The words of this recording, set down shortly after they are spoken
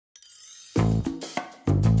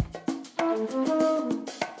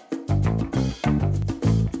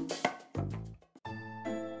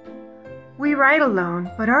We write alone,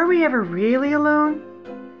 but are we ever really alone?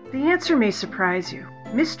 The answer may surprise you.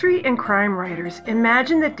 Mystery and crime writers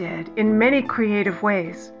imagine the dead in many creative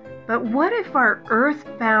ways. But what if our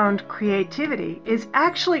earth-bound creativity is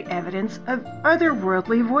actually evidence of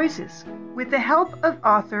otherworldly voices? With the help of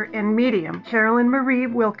author and medium Carolyn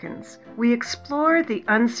Wilkins, we explore the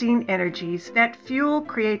unseen energies that fuel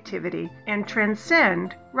creativity and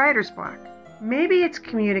transcend writer's block. Maybe it's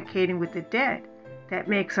communicating with the dead that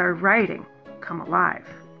makes our writing come alive.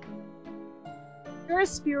 You're a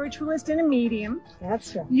spiritualist and a medium.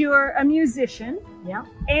 That's right. You're a musician. Yeah.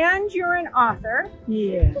 And you're an author.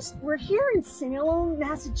 Yes. We're here in Salem,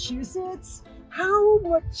 Massachusetts. How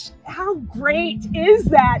great is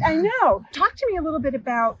that? I know. Talk to me a little bit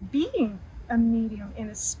about being a medium and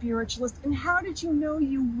a spiritualist, and how did you know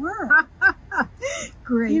you were?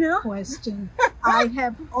 Great question. I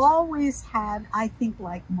have always had, I think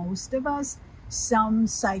like most of us, some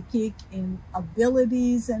psychic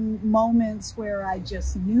abilities and moments where I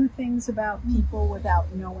just knew things about people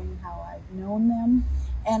without knowing how I've known them.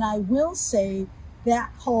 And I will say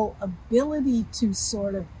that whole ability to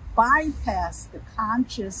sort of bypass the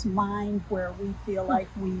conscious mind where we feel like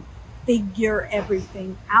we figure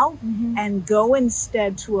everything out and go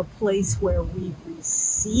instead to a place where we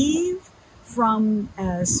receive from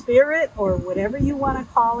a spirit or whatever you want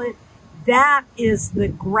to call it. That is the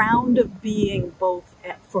ground of being, both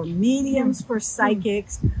for mediums, for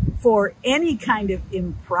psychics, for any kind of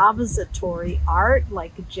improvisatory art,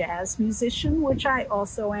 like a jazz musician, which I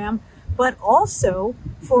also am, but also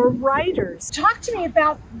for writers. Talk to me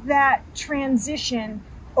about that transition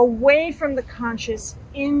away from the conscious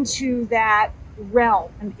into that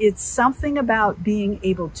realm. And it's something about being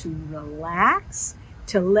able to relax,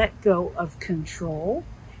 to let go of control,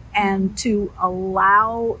 and to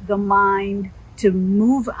allow the mind to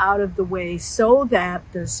move out of the way so that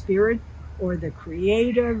the spirit or the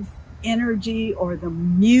creative energy or the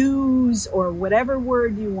muse or whatever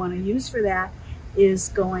word you want to use for that is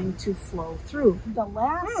going to flow through. The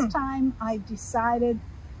last time I decided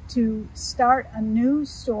to start a new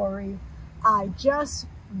story, I just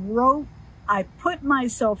wrote, I put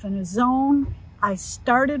myself in a zone, I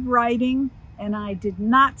started writing, and I did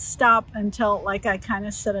not stop until, like, I kind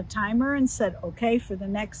of set a timer and said, okay, for the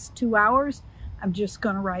next 2 hours, I'm just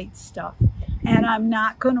going to write stuff. And I'm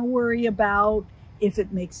not going to worry about if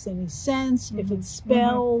it makes any sense, if it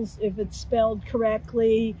spells, if it's spelled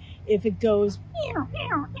correctly, if it goes,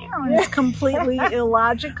 and it's completely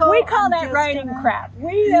illogical. We call that writing crap.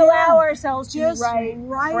 We allow ourselves to just write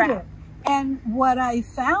crap. it. And what I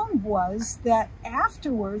found was that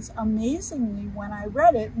afterwards, amazingly, when I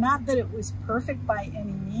read it, not that it was perfect by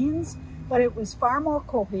any means, but it was far more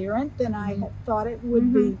coherent than I had thought it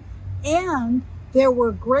would be. And there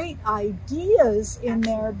were great ideas in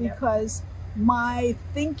there because my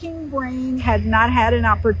thinking brain had not had an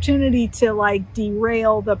opportunity to like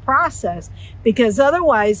derail the process. Because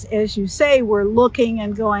otherwise, as you say, we're looking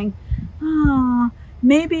and going, oh,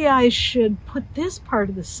 maybe I should put this part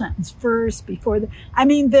of the sentence first before the, I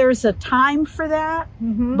mean, there's a time for that,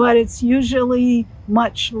 but it's usually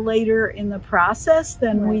much later in the process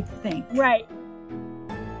than we think. Right.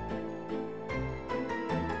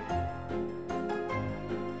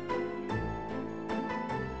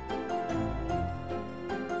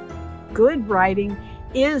 Good writing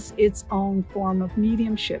is its own form of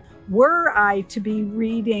mediumship. Were I to be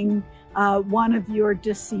reading one of your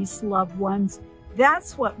deceased loved ones,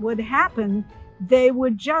 that's what would happen. They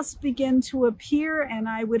would just begin to appear and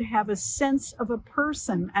I would have a sense of a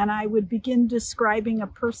person and I would begin describing a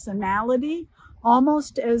personality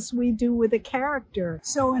almost as we do with a character.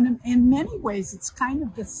 So in many ways, it's kind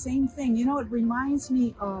of the same thing. You know, it reminds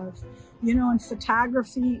me of, you know, in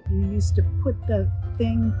photography, you used to put the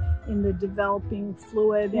thing in the developing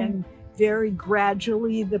fluid and very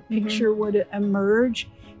gradually the picture would emerge.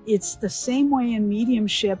 It's the same way in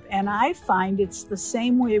mediumship, and I find it's the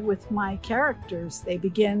same way with my characters. They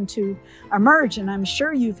begin to emerge, and I'm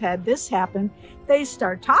sure you've had this happen. They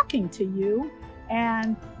start talking to you,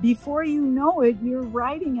 and before you know it, you're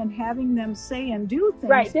writing and having them say and do things.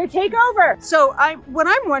 Right, they take over. So what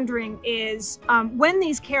I'm wondering is when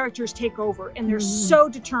these characters take over and they're so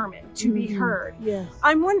determined to be heard,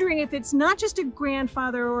 I'm wondering if it's not just a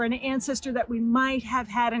grandfather or an ancestor that we might have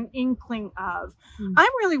had an inkling of.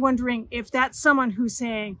 I'm really wondering if that's someone who's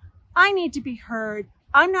saying, I need to be heard.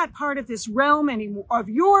 I'm not part of this realm anymore, of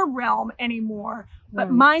your realm anymore,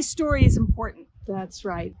 but my story is important. That's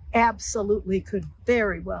right. Absolutely could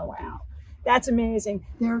very well be. That's amazing.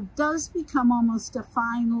 There does become almost a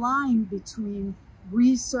fine line between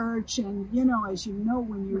research and, you know, as you know,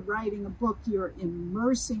 when you're writing a book, you're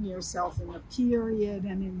immersing yourself in the period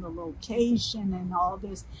and in the location and all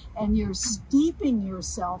this, and you're steeping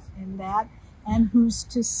yourself in that. And who's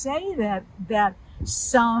to say that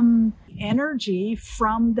some energy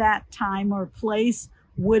from that time or place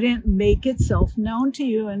wouldn't make itself known to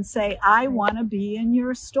you and say, I want to be in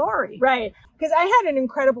your story. Right. Because I had an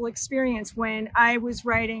incredible experience when I was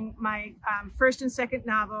writing my first and second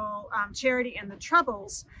novel, Charity and the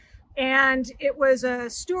Troubles. And it was a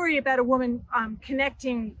story about a woman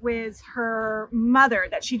connecting with her mother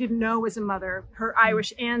that she didn't know was a mother, her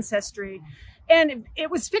Irish ancestry. And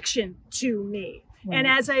it was fiction to me. Right. And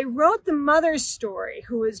as I wrote the mother's story,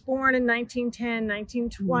 who was born in 1910,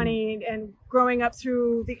 1920, and growing up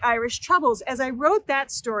through the Irish Troubles, as I wrote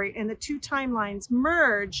that story and the two timelines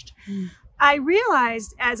merged, I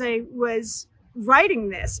realized as I was writing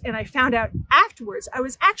this, and I found out afterwards, I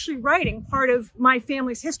was actually writing part of my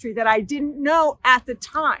family's history that I didn't know at the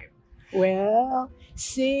time. Well,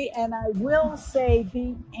 see, and I will say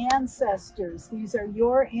the ancestors, these are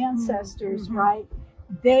your ancestors, right?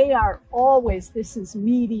 They are always, this is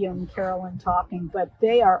medium Carolyn talking, but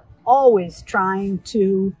they are always trying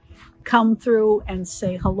to come through and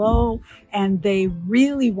say hello, and they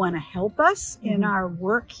really want to help us in our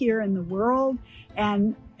work here in the world.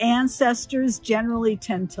 And ancestors generally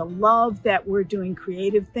tend to love that we're doing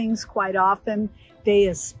creative things. Quite often they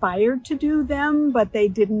aspired to do them, but they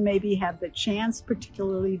didn't maybe have the chance,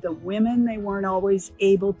 particularly the women. They weren't always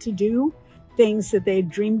able to do things that they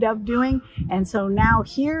dreamed of doing. And so now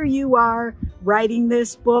here you are writing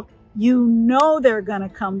this book. You know they're going to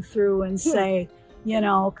come through and say, you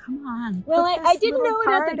know, come on. Well, I didn't know it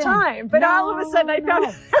at the time, but all of a sudden I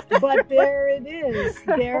found it. But there it is.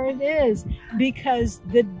 There it is. Because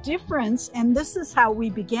the difference, and this is how we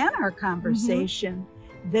began our conversation,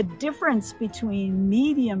 the difference between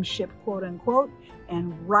mediumship, quote unquote,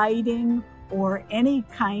 and writing or any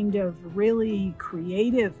kind of really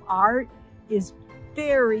creative art is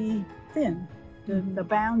very thin. The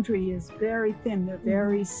boundary is very thin. They're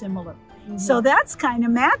very similar. So that's kind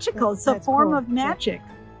of magical. It's a form of magic.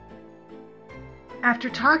 After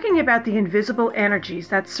talking about the invisible energies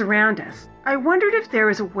that surround us, I wondered if there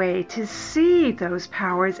was a way to see those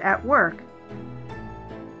powers at work.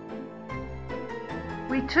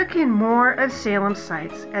 We took in more of Salem's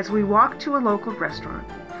sights as we walked to a local restaurant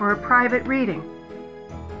for a private reading.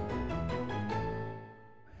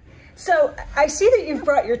 So I see that you've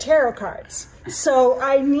brought your tarot cards. So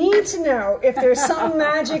I need to know if there's some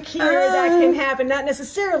magic here that can happen, not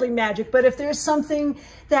necessarily magic, but if there's something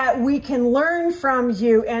that we can learn from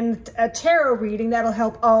you and a tarot reading that'll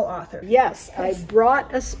help all authors. Yes, I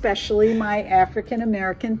brought especially my African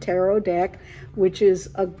American tarot deck, which is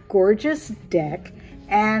a gorgeous deck.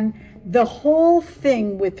 And the whole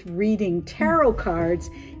thing with reading tarot cards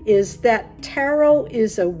is that tarot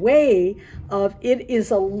is a way of, it is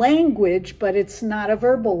a language, but it's not a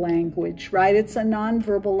verbal language, right? It's a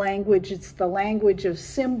nonverbal language. It's the language of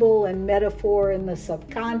symbol and metaphor in the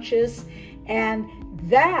subconscious. And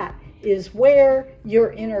that is where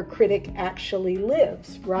your inner critic actually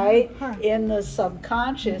lives, right? In the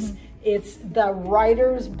subconscious. It's the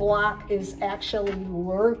writer's block is actually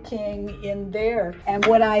lurking in there. And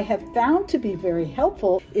what I have found to be very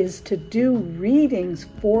helpful is to do readings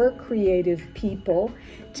for creative people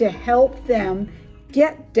to help them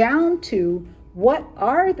get down to what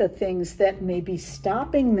are the things that may be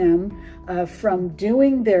stopping them from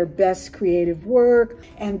doing their best creative work.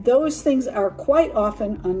 And those things are quite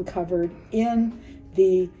often uncovered in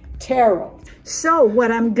the tarot. So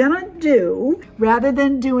what I'm gonna do, rather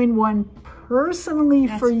than doing one personally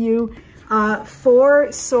for you,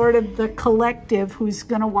 for sort of the collective who's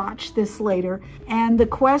gonna watch this later, and the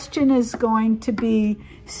question is going to be,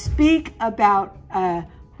 speak about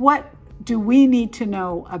what do we need to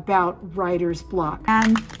know about writer's block?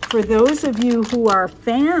 And for those of you who are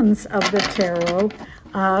fans of the tarot,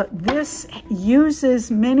 this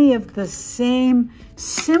uses many of the same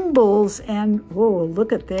symbols, and whoa,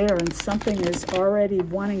 look at there, and something is already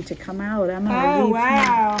wanting to come out. I'm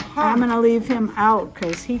gonna leave him out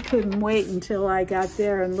because he couldn't wait until I got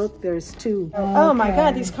there, and look, there's two. Oh my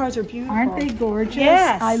God, these cards are beautiful. Aren't they gorgeous?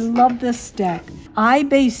 Yes. I love this deck. I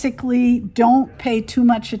basically don't pay too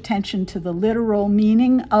much attention to the literal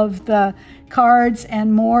meaning of the cards,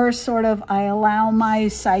 and more sort of I allow my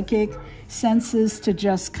psychic senses to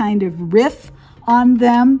just kind of riff on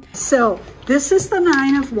them. So this is the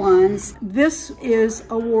Nine of Wands. This is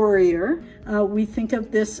a warrior. We think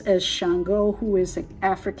of this as Shango, who is an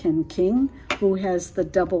African king who has the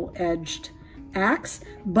double-edged acts,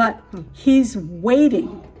 but he's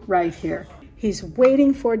waiting right here. He's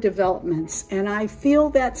waiting for developments. And I feel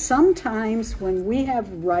that sometimes when we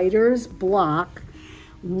have writer's block,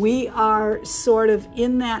 we are sort of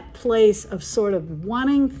in that place of sort of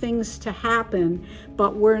wanting things to happen,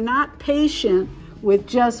 but we're not patient with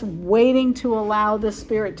just waiting to allow the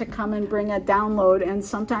spirit to come and bring a download. And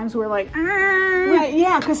sometimes we're like, Right,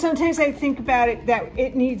 yeah, because sometimes I think about it that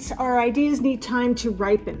our ideas need time to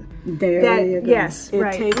ripen. There you go. Yes, it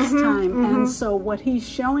right. takes time. And so what he's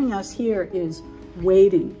showing us here is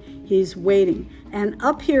waiting. He's waiting. And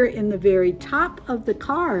up here in the very top of the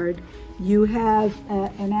card, you have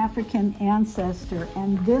an African ancestor.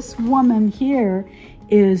 And this woman here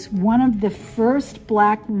is one of the first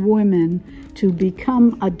Black women to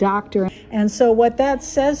become a doctor. And so what that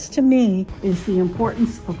says to me is the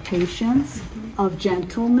importance of patience, of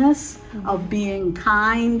gentleness, of being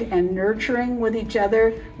kind and nurturing with each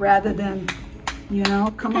other rather than, you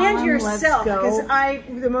know, come on, and yourself, let's go.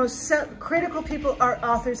 because the most critical people are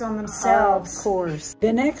authors on themselves. Of course.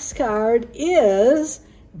 The next card is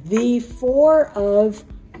the Four of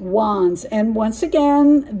Wands. And once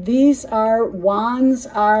again, these are wands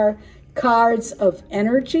are cards of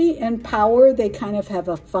energy and power. They kind of have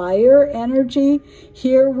a fire energy.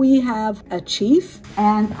 Here we have a chief,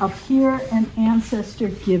 and up here an ancestor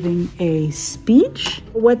giving a speech.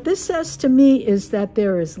 What this says to me is that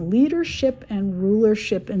there is leadership and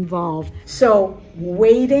rulership involved. So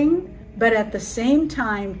waiting, but at the same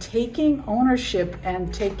time taking ownership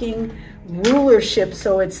and taking rulership.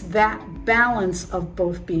 So it's that balance of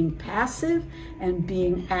both being passive and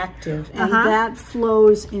being active. And that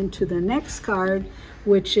flows into the next card,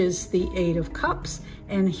 which is the Eight of Cups.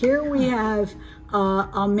 And here we have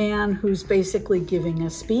a man who's basically giving a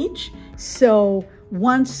speech. So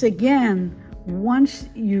once again, once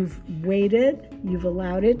you've waited, you've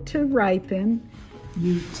allowed it to ripen,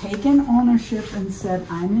 you've taken ownership and said,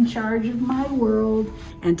 I'm in charge of my world,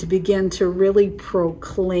 and to begin to really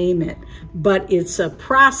proclaim it. But it's a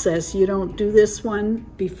process. You don't do this one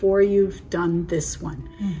before you've done this one.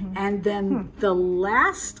 And then the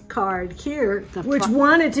last card here, which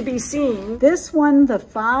wanted to be seen. This one, the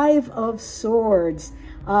Five of Swords,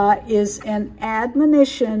 is an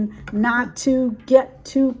admonition not to get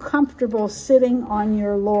too comfortable sitting on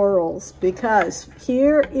your laurels, because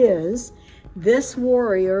here is this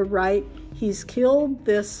warrior, right? He's killed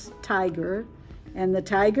this tiger, and the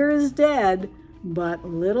tiger is dead, but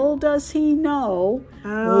little does he know,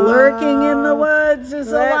 lurking in the woods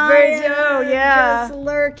is a lion. Just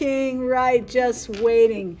lurking, right? Just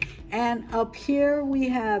waiting. And up here we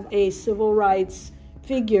have a civil rights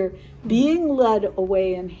figure being led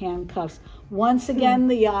away in handcuffs. Once again,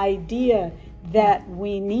 the idea that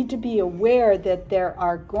we need to be aware that there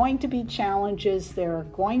are going to be challenges, there are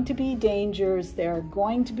going to be dangers, there are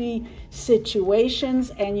going to be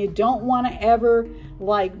situations, and you don't want to ever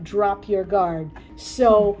like drop your guard.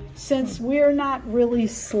 So since we're not really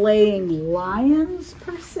slaying lions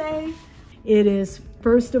per se, it is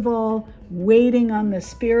first of all waiting on the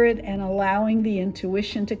spirit and allowing the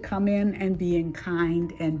intuition to come in and being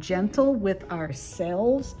kind and gentle with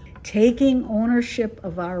ourselves, taking ownership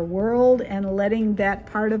of our world and letting that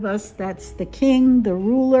part of us that's the king, the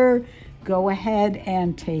ruler, go ahead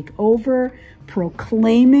and take over,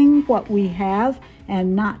 proclaiming what we have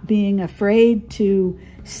and not being afraid to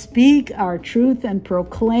speak our truth and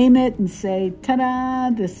proclaim it and say,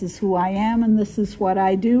 ta-da, this is who I am and this is what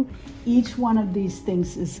I do. Each one of these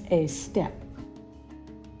things is a step.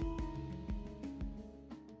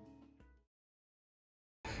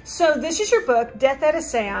 So this is your book, Death at a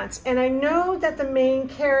Seance, and I know that the main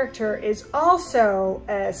character is also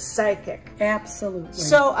a psychic. Absolutely.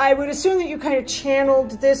 So I would assume that you kind of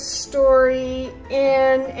channeled this story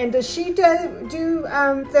in, and does she do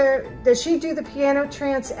the piano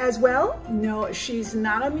trance as well? No, she's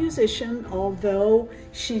not a musician, although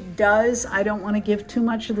she does. I don't want to give too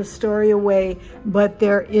much of the story away, but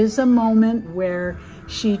there is a moment where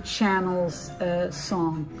she channels a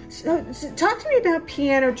song. So talk to me about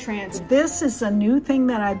piano trance. This is a new thing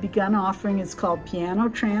that I've begun offering. It's called Piano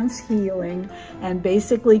Trance Healing, and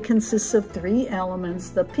basically consists of 3 elements: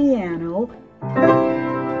 the piano,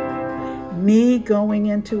 me going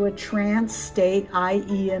into a trance state,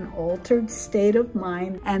 i.e. an altered state of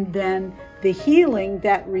mind, and then the healing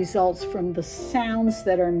that results from the sounds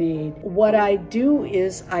that are made. What I do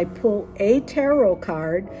is I pull a tarot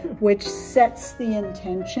card, which sets the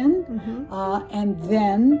intention, and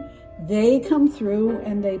then they come through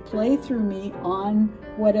and they play through me on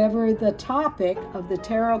whatever the topic of the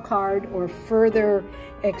tarot card or further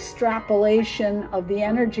extrapolation of the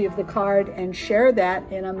energy of the card, and share that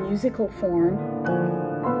in a musical form.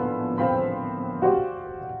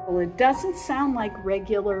 Well, it doesn't sound like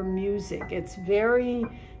regular music. It's very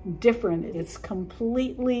different. It's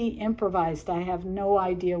completely improvised. I have no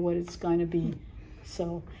idea what it's going to be.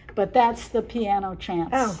 So, but that's the piano trance.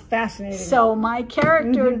 Oh, fascinating. So my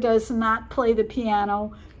character does not play the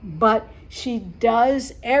piano, but she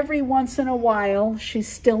does every once in a while. She's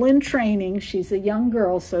still in training. She's a young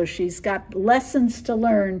girl, so she's got lessons to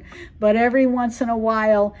learn. But every once in a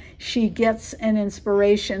while, she gets an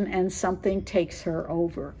inspiration and something takes her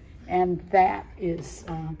over. And that is,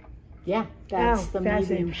 that's the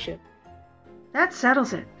mediumship. That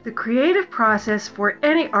settles it. The creative process for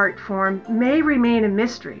any art form may remain a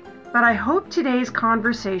mystery, but I hope today's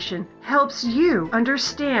conversation helps you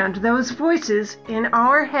understand those voices in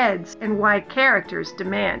our heads and why characters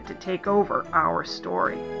demand to take over our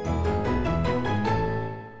story.